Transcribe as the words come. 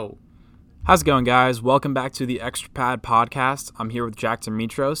How's it going, guys? Welcome back to the Extra Pad Podcast. I'm here with Jack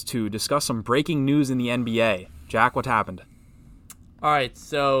Demetros to discuss some breaking news in the NBA. Jack, what happened? All right,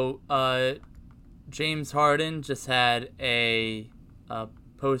 so James Harden just had a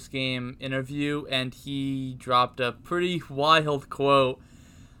post-game interview, and he dropped a pretty wild quote,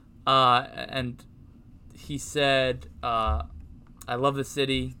 and he said, I love the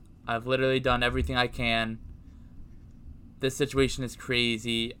city. I've literally done everything I can. This situation is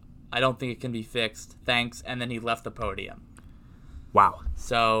crazy. I don't think it can be fixed. Thanks. And then he left the podium. Wow.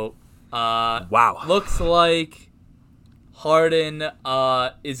 So, Wow. looks like Harden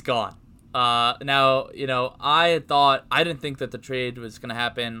is gone. Now, I didn't think that the trade was going to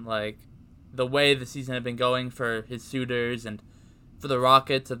happen. Like, the way the season had been going for his suitors and for the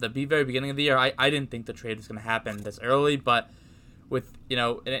Rockets at the very beginning of the year, I didn't think the trade was going to happen this early. But with,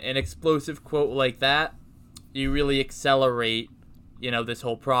 an explosive quote like that, you really accelerate this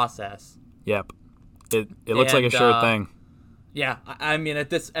whole process. Yep. It looks like a sure thing. Yeah, I mean at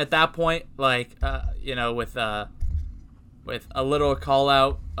that point, like with a little call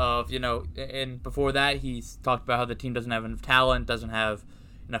out of and before that he's talked about how the team doesn't have enough talent, doesn't have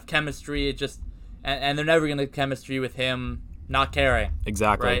enough chemistry. It just and they're never gonna have chemistry with him not caring.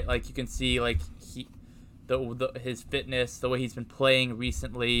 Exactly. Right. Like you can see his fitness, the way he's been playing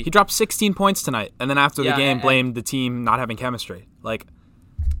recently. He dropped 16 points tonight, and then after the game, blamed the team not having chemistry.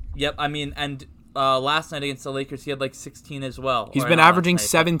 Yep, I mean, and last night against the Lakers, he had 16 as well. He's been averaging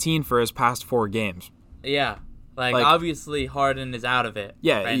 17 for his past 4 games. Yeah, obviously Harden is out of it.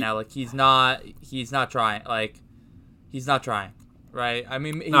 Yeah, right now, he's not trying. He's not trying. Right? I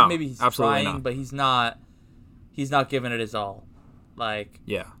mean, maybe he's trying, not. But he's not giving it his all.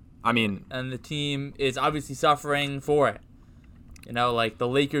 Yeah. I mean, and the team is obviously suffering for it. The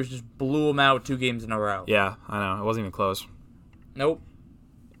Lakers just blew them out 2 games in a row. Yeah, I know. It wasn't even close. Nope.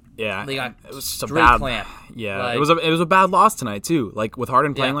 Yeah, they got it was straight bad. Clamp. Yeah, it was a bad loss tonight too. With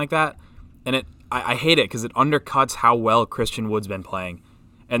Harden playing like that, and I hate it because it undercuts how well Christian Wood's been playing,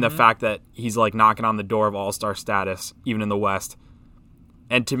 and the fact that he's knocking on the door of All-Star status even in the West.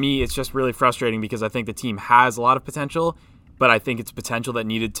 And to me, it's just really frustrating because I think the team has a lot of potential. But I think it's potential that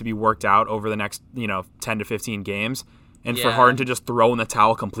needed to be worked out over the next, 10 to 15 games. And for Harden to just throw in the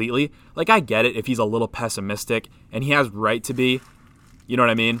towel completely, I get it if he's a little pessimistic, and he has right to be. You know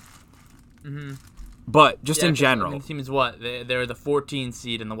what I mean? Mm-hmm. But just in general. The team is what? They're the 14th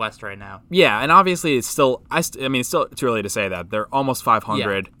seed in the West right now. Yeah, and obviously it's still, it's still too early to say that. They're almost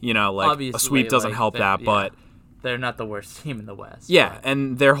 500. Yeah. A sweep doesn't help that, but... They're not the worst team in the West. Yeah,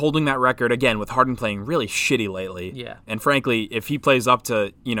 and they're holding that record, again, with Harden playing really shitty lately. Yeah. And frankly, if he plays up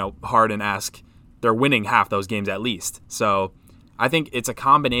to, Harden-esque, they're winning half those games at least. So I think it's a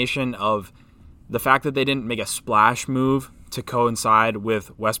combination of the fact that they didn't make a splash move to coincide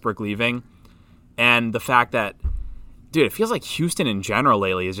with Westbrook leaving, and the fact that, dude, it feels like Houston in general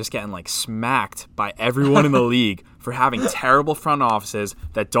lately is just getting, smacked by everyone in the league for having terrible front offices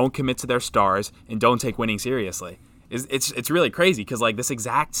that don't commit to their stars and don't take winning seriously. It's really crazy because, this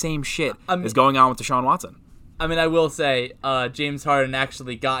exact same shit is going on with Deshaun Watson. I mean, I will say James Harden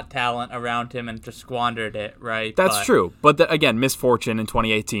actually got talent around him and just squandered it, right? That's true. But, again, misfortune in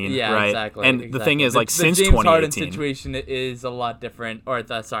 2018, yeah, right? Exactly. And the thing is, since the James 2018... Harden situation is a lot different. Or,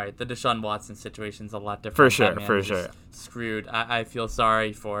 the Deshaun Watson situation is a lot different. For sure. Screwed. I feel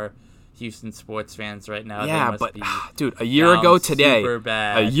sorry for Houston sports fans right now. Yeah, but dude, a year ago today,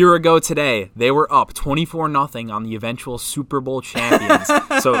 they were up 24-0 on the eventual Super Bowl champions.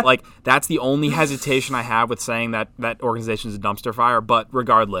 So that's the only hesitation I have with saying that organization is a dumpster fire. But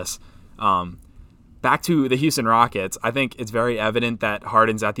regardless, back to the Houston Rockets, I think it's very evident that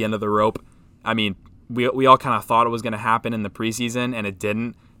Harden's at the end of the rope. I mean, we all kind of thought it was going to happen in the preseason, and it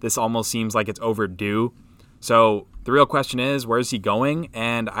didn't. This almost seems like it's overdue. So the real question is, where is he going?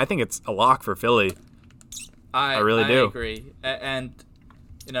 And I think it's a lock for Philly. I really do. I agree. And,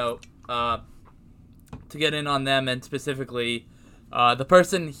 to get in on them, and specifically the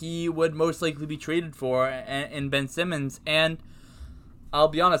person he would most likely be traded for in Ben Simmons. And I'll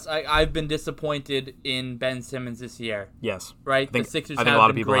be honest, I've been disappointed in Ben Simmons this year. Yes. Right? The Sixers I think a lot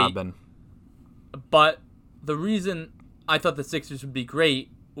of people have been. But the reason I thought the Sixers would be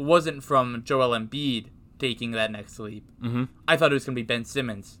great wasn't from Joel Embiid taking that next leap. Mm-hmm. I thought it was going to be Ben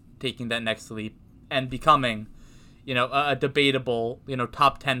Simmons taking that next leap and becoming, a debatable,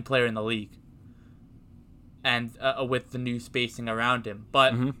 top 10 player in the league. And with the new spacing around him.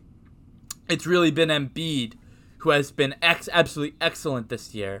 But it's really been Embiid who has been absolutely excellent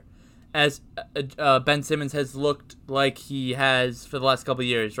this year, as Ben Simmons has looked like he has for the last couple of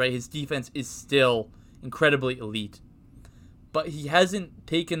years, right? His defense is still incredibly elite. but he hasn't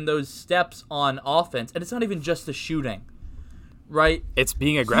taken those steps on offense. And it's not even just the shooting, right? It's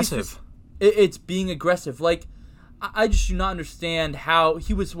being aggressive. It's being aggressive. Like, I just do not understand how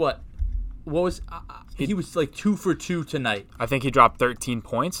he was he was like 2 for 2 tonight. I think he dropped 13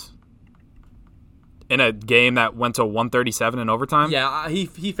 points in a game that went to 137 in overtime. Yeah, he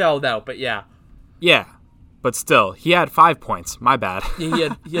fouled out, but yeah. Yeah, but still, he had 5 points. My bad.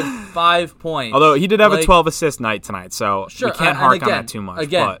 Yeah, he had 5 points. Although he did have a 12 assist night tonight, so sure, we can't hark on that too much.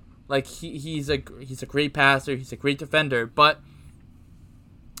 Again, but like he's a great passer, he's a great defender, but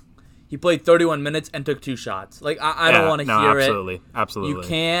he played 31 minutes and took 2 shots. Like I don't want to hear it. Absolutely. You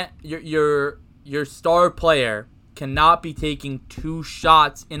can't. Your star player cannot be taking 2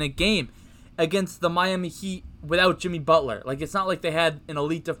 shots in a game against the Miami Heat without Jimmy Butler. Like, it's not like they had an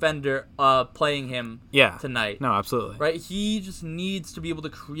elite defender playing him tonight. No, absolutely. Right? He just needs to be able to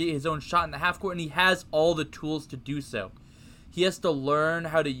create his own shot in the half court, and he has all the tools to do so. He has to learn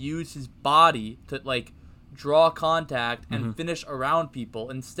how to use his body to, like, draw contact and finish around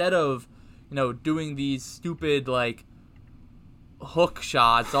people instead of, doing these stupid, like, hook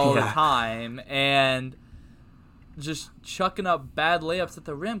shots all the time and just chucking up bad layups at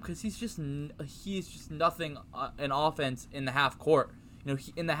the rim because he's just nothing in offense in the half court.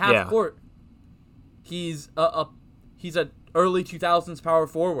 In the half court, he's a early 2000s power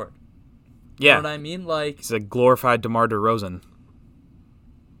forward. You know what I mean? Like, he's a glorified DeMar DeRozan.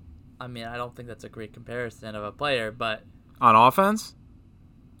 I mean, I don't think that's a great comparison of a player, but on offense,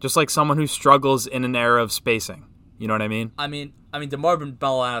 just like someone who struggles in an era of spacing. You know what I mean? I mean, DeMar been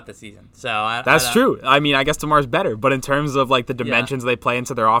balling out this season, so that's true. I mean, I guess DeMar's better, but in terms of like the dimensions they play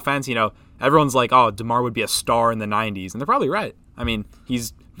into their offense, everyone's like, "Oh, DeMar would be a star in the '90s," and they're probably right. I mean,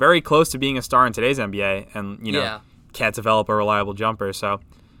 he's very close to being a star in today's NBA, and can't develop a reliable jumper. So,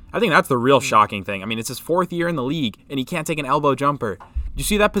 I think that's the real shocking thing. I mean, it's his 4th year in the league, and he can't take an elbow jumper. Did you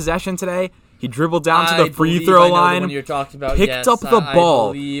see that possession today? He dribbled down to the free throw line, picked up the ball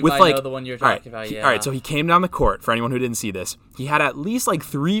with I know the one you're talking about. All right, so he came down the court. For anyone who didn't see this, he had at least like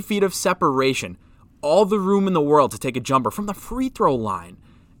 3 feet of separation, all the room in the world to take a jumper from the free throw line,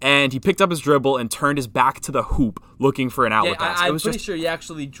 and he picked up his dribble and turned his back to the hoop, looking for an outlet pass. I'm pretty sure he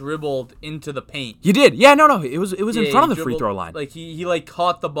actually dribbled into the paint. He did, yeah, no, it was in front of the free throw line. Like he like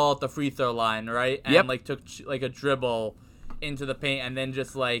caught the ball at the free throw line, right, and like took like a dribble into the paint, and then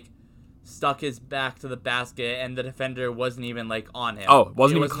just like stuck his back to the basket, and the defender wasn't even like on him. Oh, it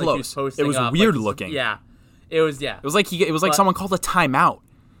wasn't even close. Like it was weird looking. Yeah, it was. Yeah, it was like someone called a timeout.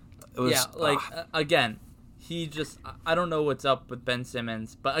 It was, again, he just I don't know what's up with Ben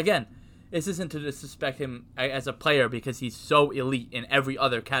Simmons, but again, this isn't to disrespect him as a player because he's so elite in every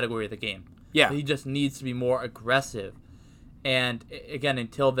other category of the game. Yeah, but he just needs to be more aggressive. And again,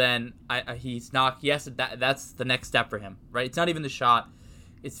 until then, he's not. Yes, that's the next step for him, right? It's not even the shot.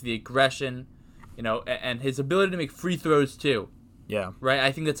 It's the aggression, and his ability to make free throws too. Yeah. Right?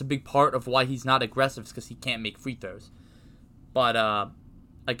 I think that's a big part of why he's not aggressive, because he can't make free throws. But,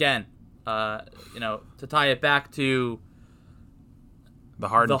 again, to tie it back to the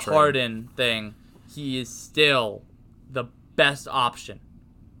Harden thing, he is still the best option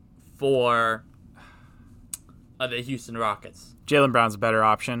for the Houston Rockets. Jaylen Brown's a better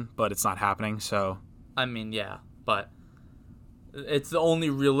option, but it's not happening, so. I mean, yeah, but it's the only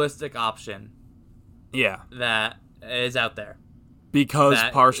realistic option. Yeah. That is out there. Because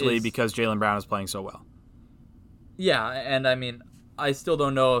Jaylen Brown is playing so well. Yeah, and I mean, I still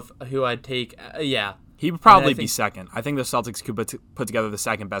don't know who I'd take. He would probably be second. I think the Celtics could put together the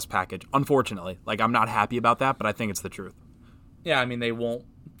second best package. Unfortunately, I'm not happy about that, but I think it's the truth. Yeah, I mean, they won't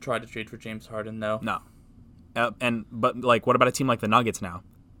try to trade for James Harden, though. No. But what about a team like the Nuggets now,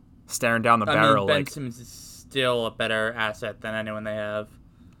 staring down the barrel? Ben Simmons is still a better asset than anyone they have.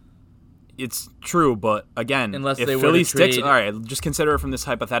 It's true, but again, unless if they Philly sticks, all right, just consider it from this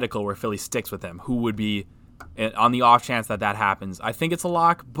hypothetical where Philly sticks with him. Who would be on the off chance that happens? I think it's a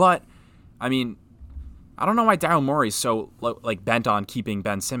lock, but I mean, I don't know why Daryl Morey's so bent on keeping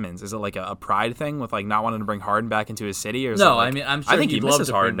Ben Simmons. Is it like a pride thing with not wanting to bring Harden back into his city, or no? I mean, I'm sure he'd love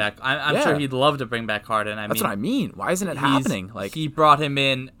to bring back. I'm sure he'd love to bring back Harden. That's what I mean. Why isn't it happening? He brought him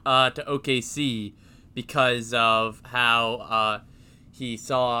in to OKC because of how he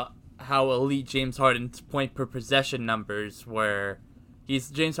saw how elite James Harden's point per possession numbers were.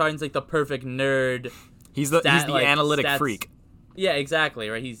 James Harden's like the perfect nerd. He's the analytic freak. Yeah, exactly.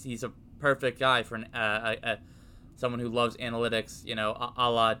 Right. He's a perfect guy for someone who loves analytics. A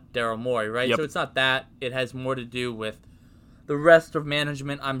la Daryl Morey. Right. Yep. So it's not that. It has more to do with the rest of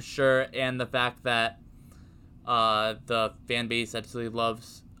management, I'm sure, and the fact that the fan base absolutely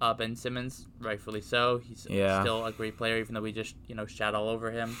loves Ben Simmons, rightfully so. He's still a great player, even though we just shat all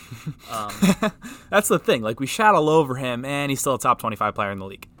over him. That's the thing. Like, we shat all over him, and he's still a top 25 player in the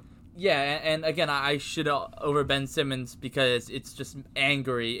league. Yeah, and again, I shit over Ben Simmons because it's just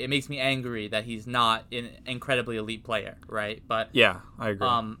angry. It makes me angry that he's not an incredibly elite player, right? But yeah, I agree.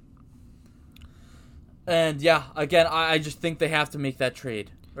 And yeah, again, I just think they have to make that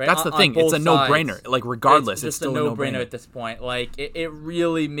trade. Right? That's the thing. It's a no-brainer. Like, regardless, it's still a no-brainer at this point. Like, it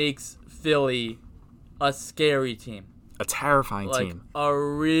really makes Philly a scary team. A terrifying team. A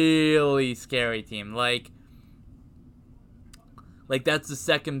really scary team. Like that's the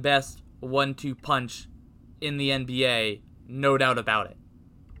second best 1-2 punch in the NBA, no doubt about it.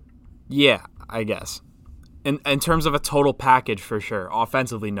 Yeah, I guess. In terms of a total package, for sure.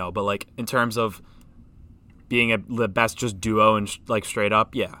 Offensively, no. But, like, in terms of being the best just duo and like straight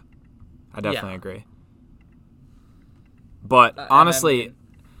up, yeah, I definitely agree. But honestly,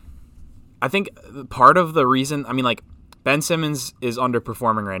 I think part of the reason, like, Ben Simmons is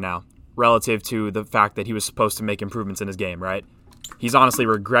underperforming right now relative to the fact that he was supposed to make improvements in his game, right? He's honestly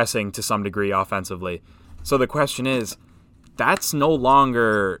regressing to some degree offensively. So the question is, that's no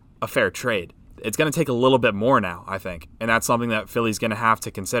longer a fair trade. It's going to take a little bit more now, I think, and that's something that Philly's going to have to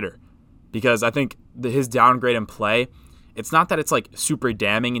consider. Because I think his downgrade in play, it's not that it's like super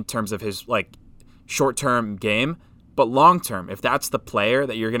damning in terms of his like short-term game, but long-term, if that's the player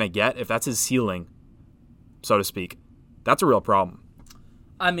that you're going to get, if that's his ceiling, so to speak, that's a real problem.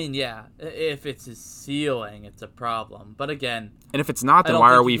 I mean, yeah, if it's his ceiling, it's a problem. But again... And if it's not, then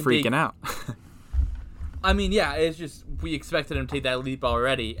why are we freaking out? I mean, yeah, it's just we expected him to take that leap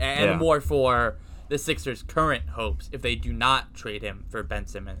already, and more for the Sixers' current hopes if they do not trade him for Ben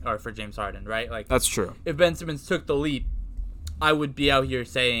Simmons or for James Harden, right? Like, that's true. If Ben Simmons took the leap, I would be out here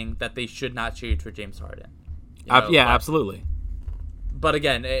saying that they should not trade for James Harden. Absolutely. But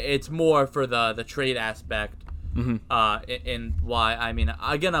again, it's more for the trade aspect, in why. I mean,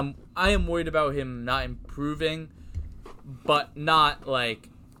 again, I am worried about him not improving, but not like.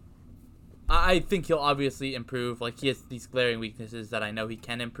 I think he'll obviously improve. Like, he has these glaring weaknesses that I know he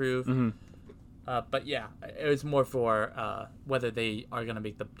can improve. Mm-hmm. But yeah, it was more for whether they are going to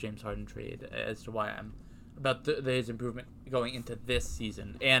make the James Harden trade as to why I'm about his improvement going into this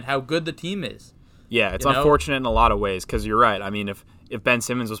season and how good the team is. Yeah, it's unfortunate in a lot of ways because you're right. I mean, if Ben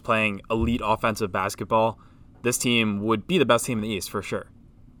Simmons was playing elite offensive basketball, this team would be the best team in the East for sure.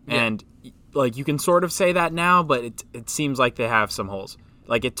 Yeah. And like you can sort of say that now, but it seems like they have some holes.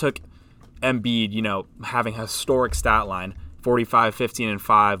 Like it took Embiid, having a historic stat line. 45, 15, and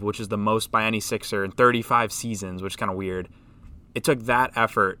 5, which is the most by any Sixer in 35 seasons, which is kind of weird. It took that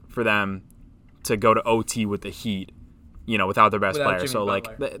effort for them to go to OT with the Heat, without their best player. So,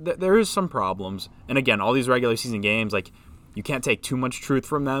 Butler. There is some problems. And again, all these regular season games, like, you can't take too much truth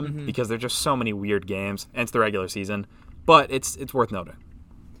from them because there's just so many weird games, and it's the regular season. But it's worth noting.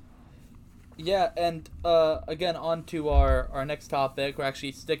 Yeah, and again, on to our next topic. We're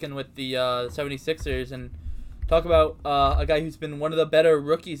actually sticking with the 76ers and talk about a guy who's been one of the better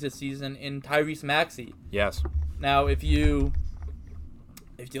rookies this season in Tyrese Maxey. Yes. Now, if you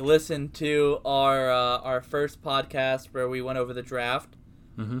listen to our first podcast where we went over the draft,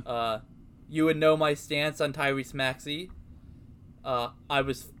 you would know my stance on Tyrese Maxey.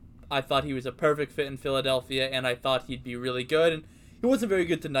 I thought he was a perfect fit in Philadelphia, and I thought he'd be really good. And he wasn't very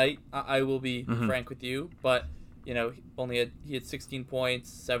good tonight. I will be frank with you, but he had 16 points,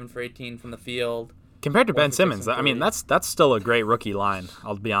 7 for 18 from the field. Compared to Ben Simmons, I mean, that's still a great rookie line,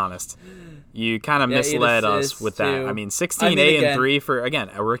 I'll be honest. You kind of misled us with that. I mean, 16, 8, and 3 for, again,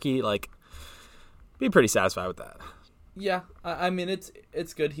 a rookie, like, be pretty satisfied with that. Yeah, I mean,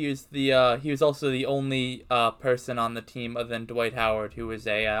 it's good. He was also the only person on the team other than Dwight Howard who was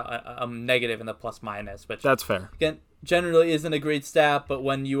a negative in the plus-minus. Which, that's fair. Again, generally isn't a great stat, but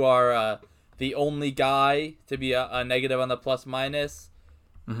when you are the only guy to be a negative on the plus-minus,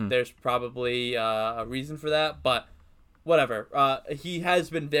 there's probably a reason for that, but whatever. He has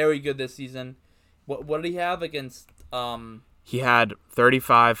been very good this season. What did he have against? He had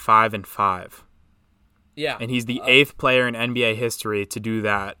 35, 5, and 5. Yeah, and he's the 8th player in NBA history to do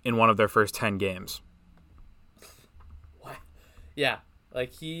that in one of their first 10 games. What? Yeah,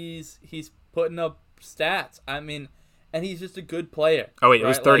 like he's putting up stats. I mean, and he's just a good player. Oh wait, right? It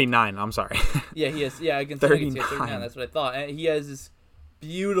was 39. I'm sorry. Yeah, he is. Yeah, against 39. That's what I thought. And he has this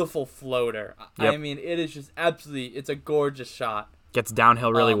beautiful floater. Yep. I mean, it is just it's a gorgeous shot. Gets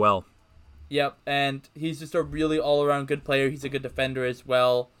downhill really well. Yep, and he's just a really all-around good player. He's a good defender as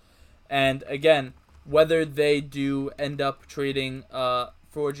well. And again, whether they do end up trading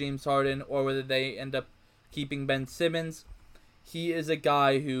for James Harden or whether they end up keeping Ben Simmons, he is a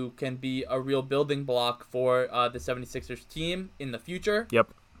guy who can be a real building block for the 76ers team in the future. Yep.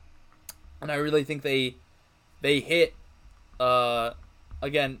 And I really think they hit,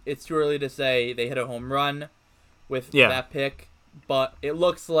 again, it's too early to say they hit a home run with that pick, but it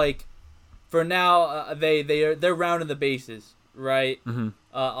looks like for now they're rounding the bases, right? Mm-hmm.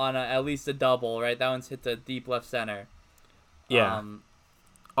 On at least a double, right? That one's hit to deep left center. Yeah.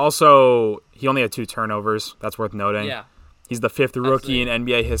 Also, he only had 2 turnovers. That's worth noting. Yeah. He's the 5th rookie in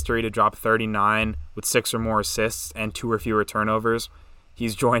NBA history to drop 39 with 6 or more assists and 2 or fewer turnovers.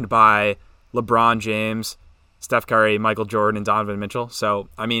 He's joined by LeBron James, Steph Curry, Michael Jordan, and Donovan Mitchell. So,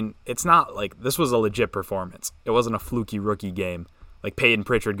 I mean, it's not like this was a legit performance. It wasn't a fluky rookie game like Peyton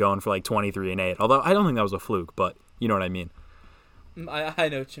Pritchard going for like 23 and 8. Although I don't think that was a fluke, but you know what I mean. I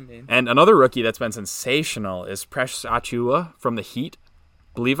know what you mean. And another rookie that's been sensational is Precious Achiuwa from the Heat.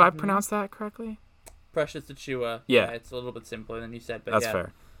 Believe I pronounced that correctly? Precious Achiuwa. Yeah. It's a little bit simpler than you said, but that's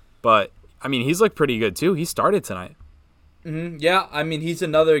fair. But, I mean, he's looked pretty good, too. He started tonight. Mm-hmm. Yeah, I mean, he's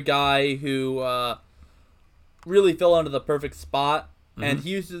another guy who really fell into the perfect spot. Mm-hmm. And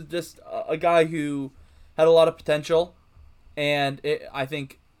he was just a guy who had a lot of potential. And I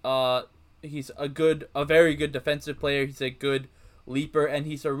think he's a very good defensive player. He's a good leaper, and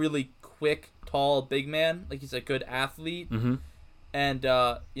he's a really quick, tall, big man. Like, he's a good athlete. Mm-hmm. And,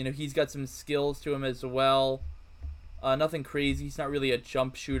 he's got some skills to him as well. Nothing crazy. He's not really a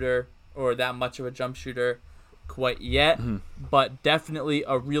jump shooter or that much of a jump shooter quite yet. Mm-hmm. But definitely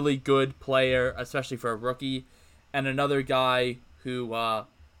a really good player, especially for a rookie. And another guy who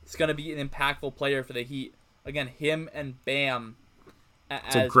is going to be an impactful player for the Heat. Again, him and Bam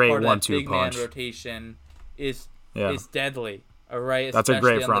as a great part of that 1-2 big punch. Man rotation is deadly. All right, that's a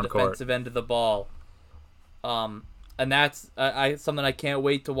great front on the defensive court. End of the ball. And that's something I can't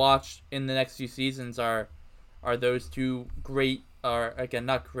wait to watch in the next few seasons. Are those two great? Are again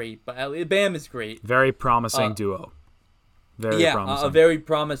not great, but Bam is great. Very promising duo. Very promising. A very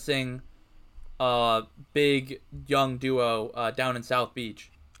promising, big young duo down in South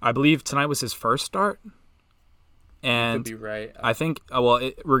Beach. I believe tonight was his first start. And you could be right. I think,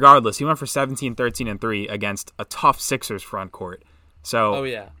 regardless, he went for 17, 13, and 3 against a tough Sixers front court. So,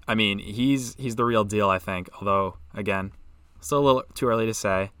 I mean, he's the real deal, I think. Although, again, still a little too early to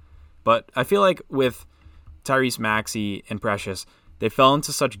say. But I feel like with Tyrese Maxey and Precious, they fell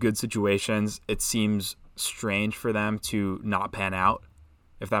into such good situations, it seems strange for them to not pan out,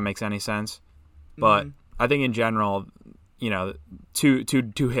 if that makes any sense. But I think in general,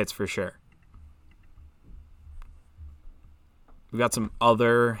 two hits for sure. We got some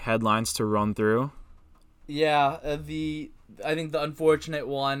other headlines to run through. Yeah, I think the unfortunate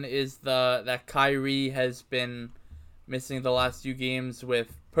one is that Kyrie has been missing the last few games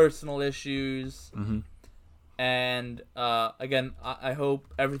with personal issues. Mm-hmm. And again, I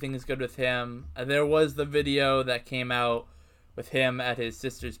hope everything is good with him. There was the video that came out with him at his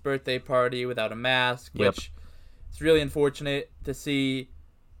sister's birthday party without a mask, which is really unfortunate to see.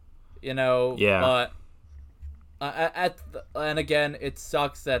 But and again, it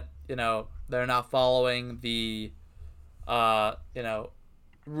sucks that they're not following the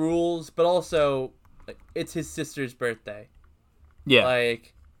rules, but also it's his sister's birthday. Yeah.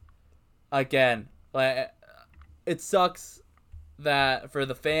 It sucks that for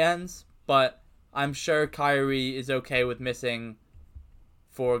the fans, but I'm sure Kyrie is okay with missing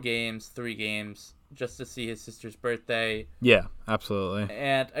 4 games, 3 games just to see his sister's birthday. Yeah, absolutely.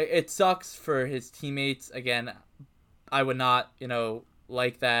 And it sucks for his teammates. Again, I would not,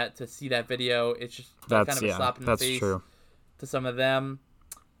 like that to see that video. It's just kind of a slap in the face to some of them.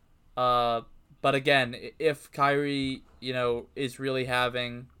 But again, if Kyrie, is really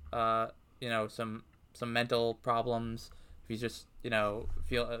having, some mental problems, if he's just,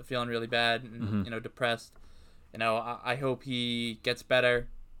 feeling really bad and, depressed, I hope he gets better,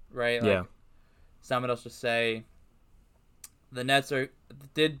 right? Like, someone else just say the Nets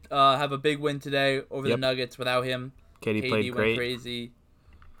did have a big win today over the Nuggets without him. KD played great. Went crazy.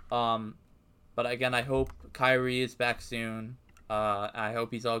 But again, I hope Kyrie is back soon. I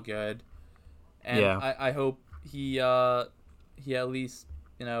hope he's all good. And I hope he at least,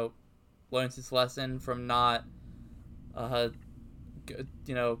 learns his lesson from not,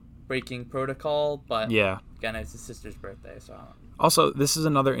 breaking protocol. But again, it's his sister's birthday, so. Also, this is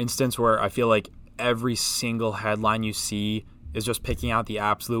another instance where I feel like every single headline you see is just picking out the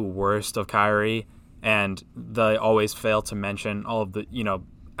absolute worst of Kyrie, and they always fail to mention all of the,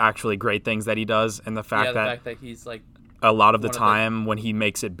 actually great things that he does, and the fact that he's like a lot of the time when he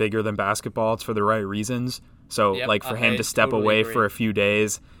makes it bigger than basketball, it's for the right reasons. So for him to step away for a few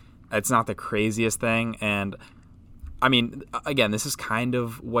days, it's not the craziest thing. And I mean, again, this is kind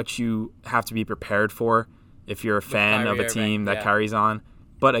of what you have to be prepared for if you're a fan of a team that carries on.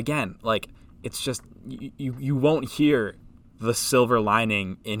 But again, like, it's just you won't hear the silver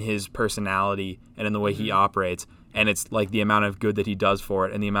lining in his personality and in the way he operates. And it's like the amount of good that he does for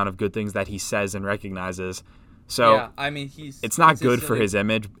it and the amount of good things that he says and recognizes. So yeah, I mean, it's not good for his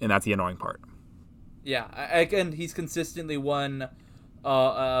image, and that's the annoying part. Yeah, again, he's consistently one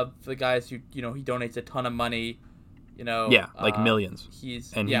of the guys who, he donates a ton of money, Yeah, like millions.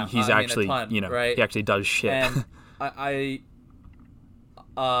 He's actually, a ton, right? He actually does shit. And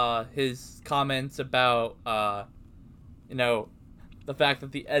his comments about, the fact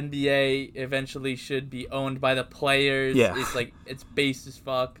that the NBA eventually should be owned by the players is like, it's base as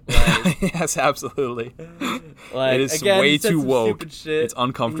fuck. Like, yes, absolutely. Like, it is way too woke. It's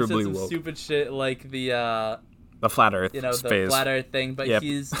uncomfortably woke. Stupid shit like the flat Earth, the flat Earth thing. But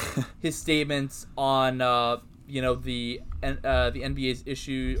his statements on the NBA's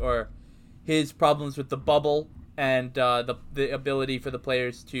issue or his problems with the bubble and the ability for the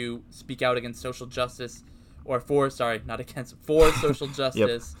players to speak out against social justice. For social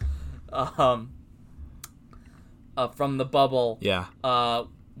justice from the bubble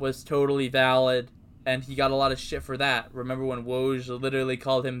was totally valid, and he got a lot of shit for that. Remember when Woj literally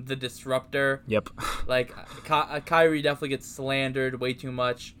called him the disruptor? Yep. Like, Kyrie definitely gets slandered way too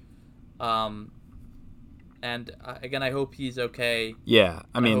much. And again, I hope he's okay. Yeah,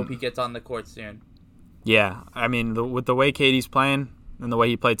 I mean, I hope he gets on the court soon. Yeah, I mean, with the way KD's playing and the way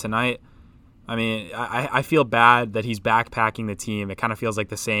he played tonight, I mean, I feel bad that he's backpacking the team. It kind of feels like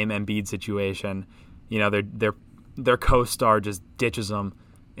the same Embiid situation. Their co-star just ditches him.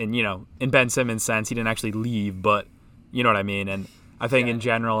 And, in Ben Simmons' sense, he didn't actually leave, but you know what I mean. And I think in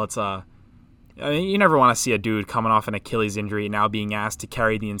general, it's you never want to see a dude coming off an Achilles injury now being asked to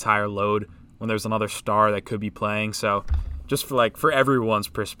carry the entire load when there's another star that could be playing. So just for everyone's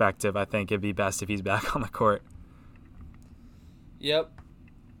perspective, I think it'd be best if he's back on the court. Yep.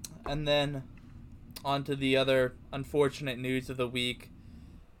 And then on to the other unfortunate news of the week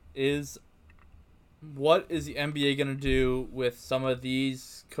is, what is the NBA going to do with some of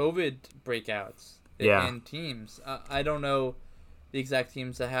these COVID breakouts in teams? I don't know the exact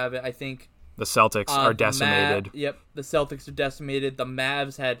teams that have it. I think the Celtics are decimated. The Celtics are decimated. The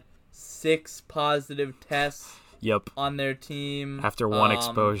Mavs had 6 positive tests on their team. After one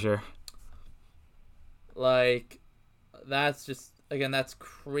exposure. Like, that's just... Again, that's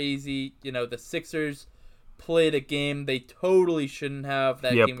crazy. The Sixers played a game they totally shouldn't have.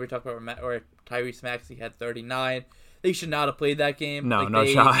 That game we were talking about where Tyrese Maxey had 39. They should not have played that game. No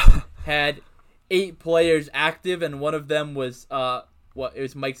they shot. Had 8 players active, and one of them was it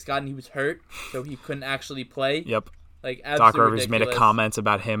was Mike Scott, and he was hurt, so he couldn't actually play. Yep. Like, Doc Rivers ridiculous. made a comment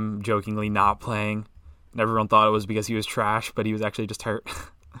about him jokingly not playing, and everyone thought it was because he was trash, but he was actually just hurt.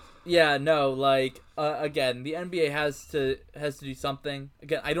 Yeah, no, like, again, the NBA has to do something.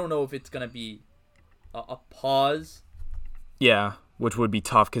 Again, I don't know if it's going to be a pause. Yeah, which would be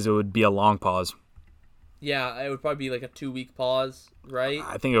tough because it would be a long pause. Yeah, it would probably be like a 2-week pause, right?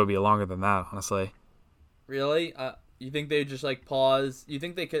 I think it would be longer than that, honestly. Really? You think they'd just, like, pause? You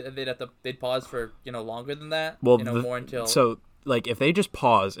think they'd pause for, longer than that? Well, more until... So, like, if they just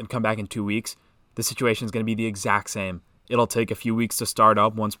pause and come back in 2 weeks, the situation is going to be the exact same. It'll take a few weeks to start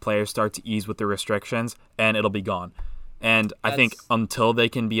up once players start to ease with the restrictions, and it'll be gone. And I think until they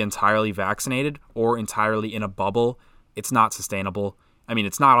can be entirely vaccinated or entirely in a bubble, it's not sustainable. I mean,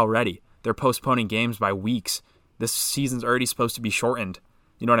 it's not already. They're postponing games by weeks. This season's already supposed to be shortened.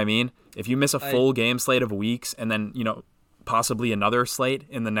 You know what I mean? If you miss a full game slate of weeks and then, possibly another slate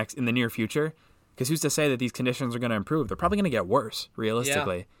in the near future, because who's to say that these conditions are going to improve? They're probably going to get worse,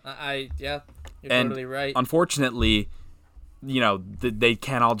 realistically. You're totally right. Unfortunately, they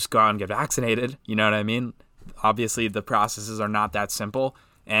can't all just go out and get vaccinated. You know what I mean? Obviously, the processes are not that simple,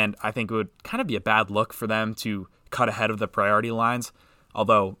 and I think it would kind of be a bad look for them to cut ahead of the priority lines,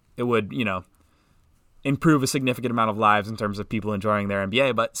 although it would, improve a significant amount of lives in terms of people enjoying their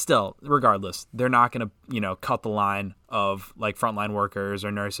NBA. But still, regardless, they're not going to, cut the line of, like, frontline workers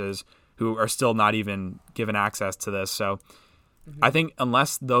or nurses who are still not even given access to this. So I think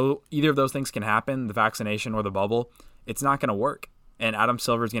unless either of those things can happen, the vaccination or the bubble, it's not going to work. And Adam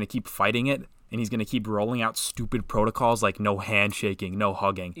Silver is going to keep fighting it, and he's going to keep rolling out stupid protocols like no handshaking, no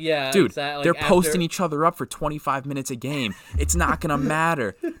hugging. Yeah, dude, they're posting each other up for 25 minutes a game. It's not going to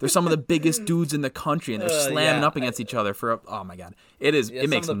matter. They're some of the biggest dudes in the country, and they're slamming up against each other for oh my god. It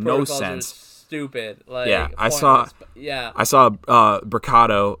makes no sense. Stupid. Like, I saw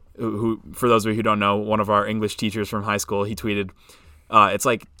Bricado, who, for those of you who don't know, one of our English teachers from high school, he tweeted, It's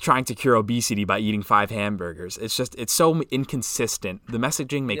like trying to cure obesity by eating 5 hamburgers. It's so inconsistent. The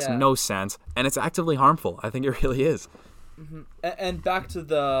messaging makes no sense, and it's actively harmful. I think it really is. Mm-hmm. And back to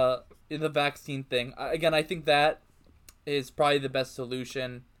the vaccine thing. Again, I think that is probably the best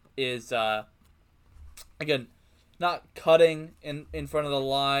solution. Is again, not cutting in front of the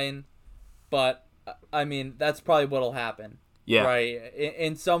line, but I mean that's probably what'll happen. Yeah. Right.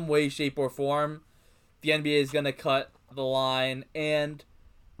 In some way, shape, or form, the NBA is gonna cut the line, and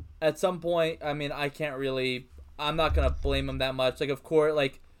at some point, I mean, I'm not gonna blame them that much. Like, of course,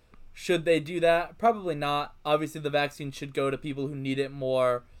 like, should they do that? Probably not. Obviously, the vaccine should go to people who need it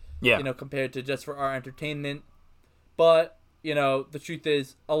more. Yeah. You know, compared to just for our entertainment. But you know, the truth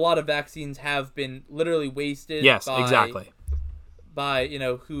is, a lot of vaccines have been literally wasted. Yes, exactly. By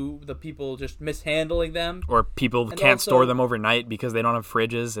the people just mishandling them, or people can't store them overnight because they don't have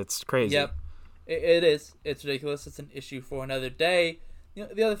fridges. It's crazy. Yep. It is. It's ridiculous. It's an issue for another day. You know,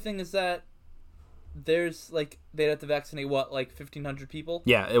 the other thing is that there's they'd have to vaccinate 1,500 people.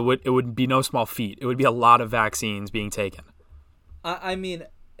 Yeah, it would be no small feat. It would be a lot of vaccines being taken. I mean,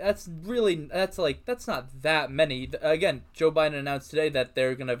 that's not that many. Again, Joe Biden announced today that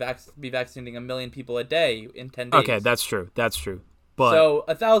they're gonna be vaccinating 1 million people a day in 10 days. Okay, that's true. But so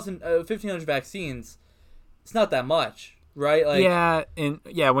 1,500 vaccines, it's not that much. Right?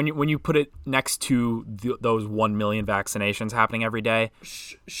 When you put it next to those 1 million vaccinations happening every day,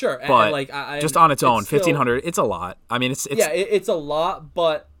 sure. But just on its own, 1,500, it's a lot. I mean, it's a lot.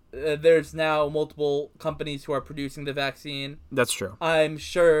 But there's now multiple companies who are producing the vaccine. That's true. I'm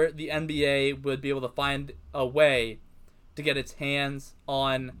sure the NBA would be able to find a way to get its hands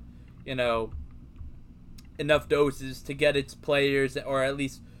on, enough doses to get its players, or at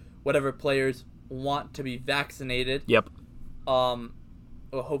least whatever players want to be vaccinated. Yep. Well,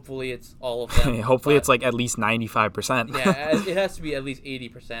 hopefully it's all of them. Hopefully it's at least 95%. Yeah, it has to be at least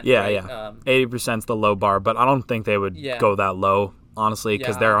 80%. Yeah, right? yeah. 80%'s the low bar, but I don't think they would go that low, honestly,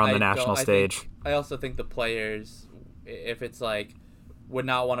 because they're on the national stage. I also think the players, if it's would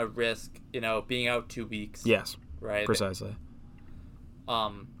not want to risk, being out 2 weeks. Yes. Right. Precisely.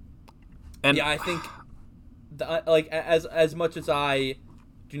 And I think, as much as I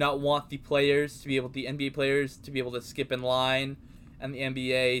do not want the NBA players to be able to skip in line, and the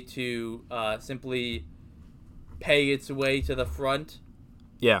NBA to simply pay its way to the front.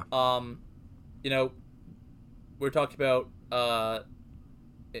 Yeah. We're talking about an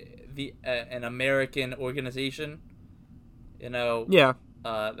American organization. Yeah.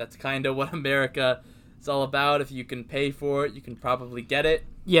 That's kind of what America is all about. If you can pay for it, you can probably get it.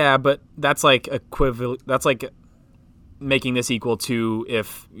 Yeah, but that's equivalent. That's making this equal to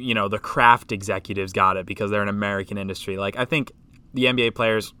if the Kraft executives got it because they're an American industry. I think the NBA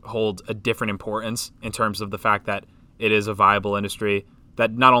players hold a different importance in terms of the fact that it is a viable industry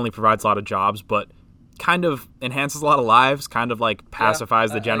that not only provides a lot of jobs but kind of enhances a lot of lives, kind of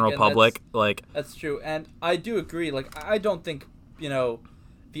pacifies the general public. That's true, and I do agree. I don't think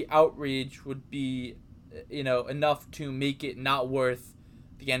the outrage would be enough to make it not worth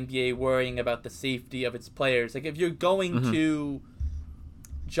the NBA worrying about the safety of its players. If you're going to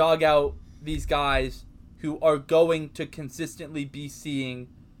jog out these guys who are going to consistently be seeing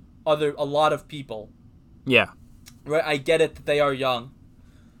a lot of people. Yeah. Right, I get it that they are young,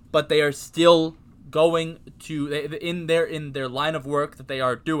 but they are still going to in their line of work that they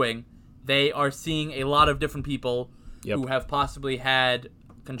are doing, they are seeing a lot of different people who have possibly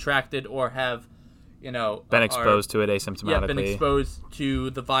contracted or have been exposed to it asymptomatically. Yeah, been exposed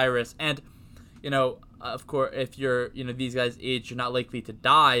to the virus. And, of course, if you're, these guys' age, you're not likely to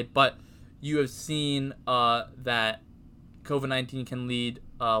die, but you have seen that COVID-19 can lead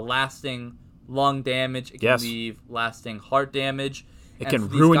lasting lung damage. It can leave lasting heart damage. It can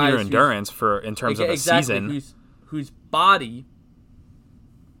ruin your endurance in terms of a season. Whose body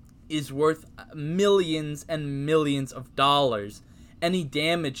is worth millions and millions of dollars. Any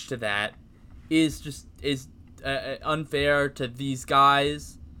damage to that is unfair to these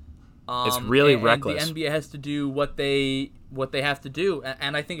guys. It's really reckless. And the NBA has to do what they have to do,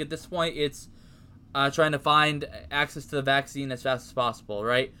 and I think at this point it's trying to find access to the vaccine as fast as possible.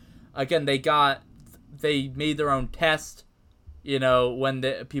 Right? Again, they made their own test. When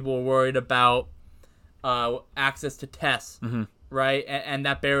the people were worried about access to tests, right? And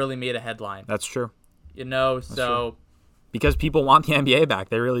that barely made a headline. That's true. That's true. Because people want the NBA back.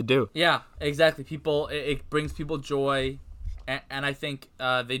 They really do. Yeah, exactly. It brings people joy, and I think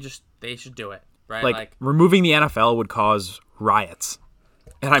they should do it, right? Removing the NFL would cause riots.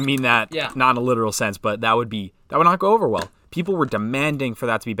 And I mean that not in a literal sense, but that would not go over well. People were demanding for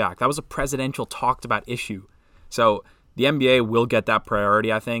that to be back. That was a presidential talked about issue. So the NBA will get that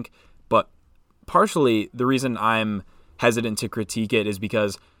priority, I think. But partially, the reason I'm hesitant to critique it is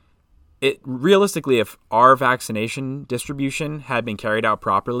because realistically, if our vaccination distribution had been carried out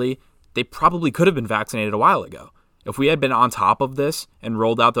properly, they probably could have been vaccinated a while ago. If we had been on top of this and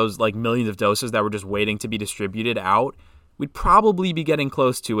rolled out those like millions of doses that were just waiting to be distributed out, we'd probably be getting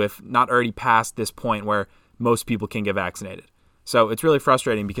close to, if not already past this point where most people can get vaccinated. So it's really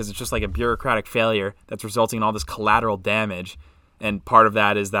frustrating because it's just like a bureaucratic failure that's resulting in all this collateral damage. And part of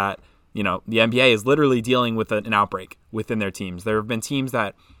that is that, the NBA is literally dealing with an outbreak within their teams. There have been teams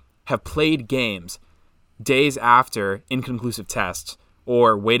that have played games days after inconclusive tests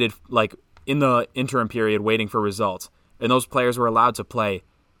or waited like in the interim period waiting for results. And those players were allowed to play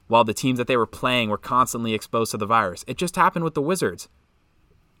while the teams that they were playing were constantly exposed to the virus. It just happened with the Wizards.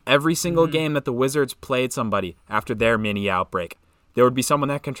 Every single game that the Wizards played somebody after their mini outbreak, there would be someone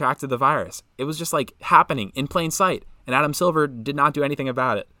that contracted the virus. It was just like happening in plain sight. And Adam Silver did not do anything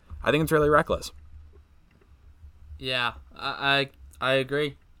about it. I think it's really reckless. Yeah, I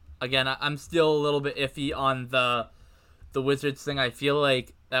agree. Again, I'm still a little bit iffy on the Wizards thing. I feel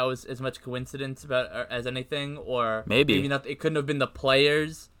like that was as much coincidence as anything, or maybe not. It couldn't have been the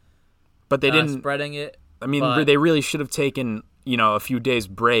players, but they didn't spreading it. I mean, they really should have taken a few days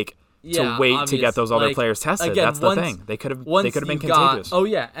break to wait to get those other players tested. Again, that's the thing. They could have been contagious. Oh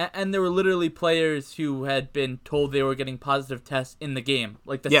yeah, and there were literally players who had been told they were getting positive tests in the game,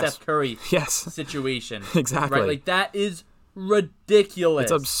 like the Steph Curry situation. Exactly. Right? Like that is ridiculous.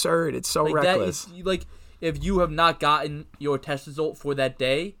 It's absurd. It's so reckless. If you have not gotten your test result for that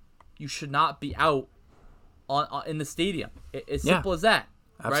day, you should not be out in the stadium. As simple as that.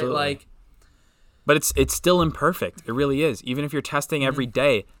 Absolutely. Right? But it's still imperfect. It really is. Even if you're testing every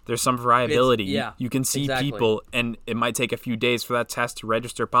day, there's some variability. You can see people, and it might take a few days for that test to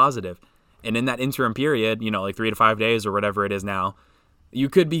register positive. And in that interim period, like 3 to 5 days or whatever it is now, you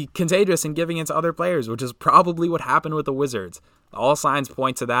could be contagious and giving it to other players, which is probably what happened with the Wizards. All signs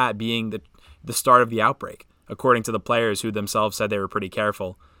point to that being the start of the outbreak, according to the players who themselves said they were pretty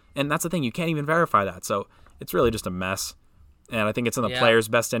careful. And that's the thing. You can't even verify that. So it's really just a mess. And I think it's in the players'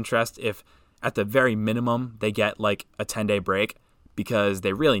 best interest if, at the very minimum, they get like a 10-day break, because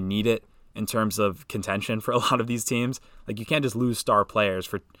they really need it in terms of contention for a lot of these teams. Like, you can't just lose star players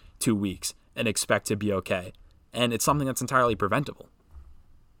for 2 weeks and expect to be okay. And it's something that's entirely preventable.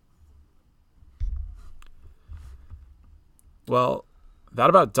 Well, that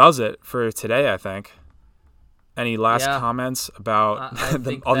about does it for today, I think. Any last comments about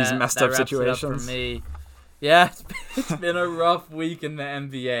all these messed up situations? It up for me. Yeah, it's been a rough week in the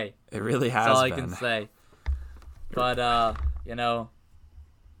NBA. It really has been. That's all I can say. But,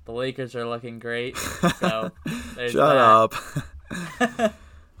 the Lakers are looking great. So there's Shut up.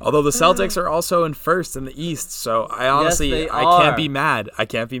 Although the Celtics are also in first in the East, so I honestly can't be mad. I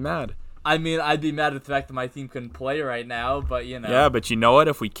can't be mad. I mean, I'd be mad at the fact that my team couldn't play right now, but Yeah, but you know what?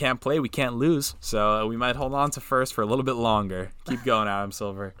 If we can't play, we can't lose. So we might hold on to first for a little bit longer. Keep going, Adam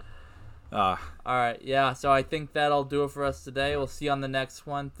Silver. All right, yeah, so I think that'll do it for us today. We'll see you on the next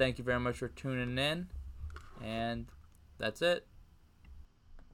one. Thank you very much for tuning in, and that's it.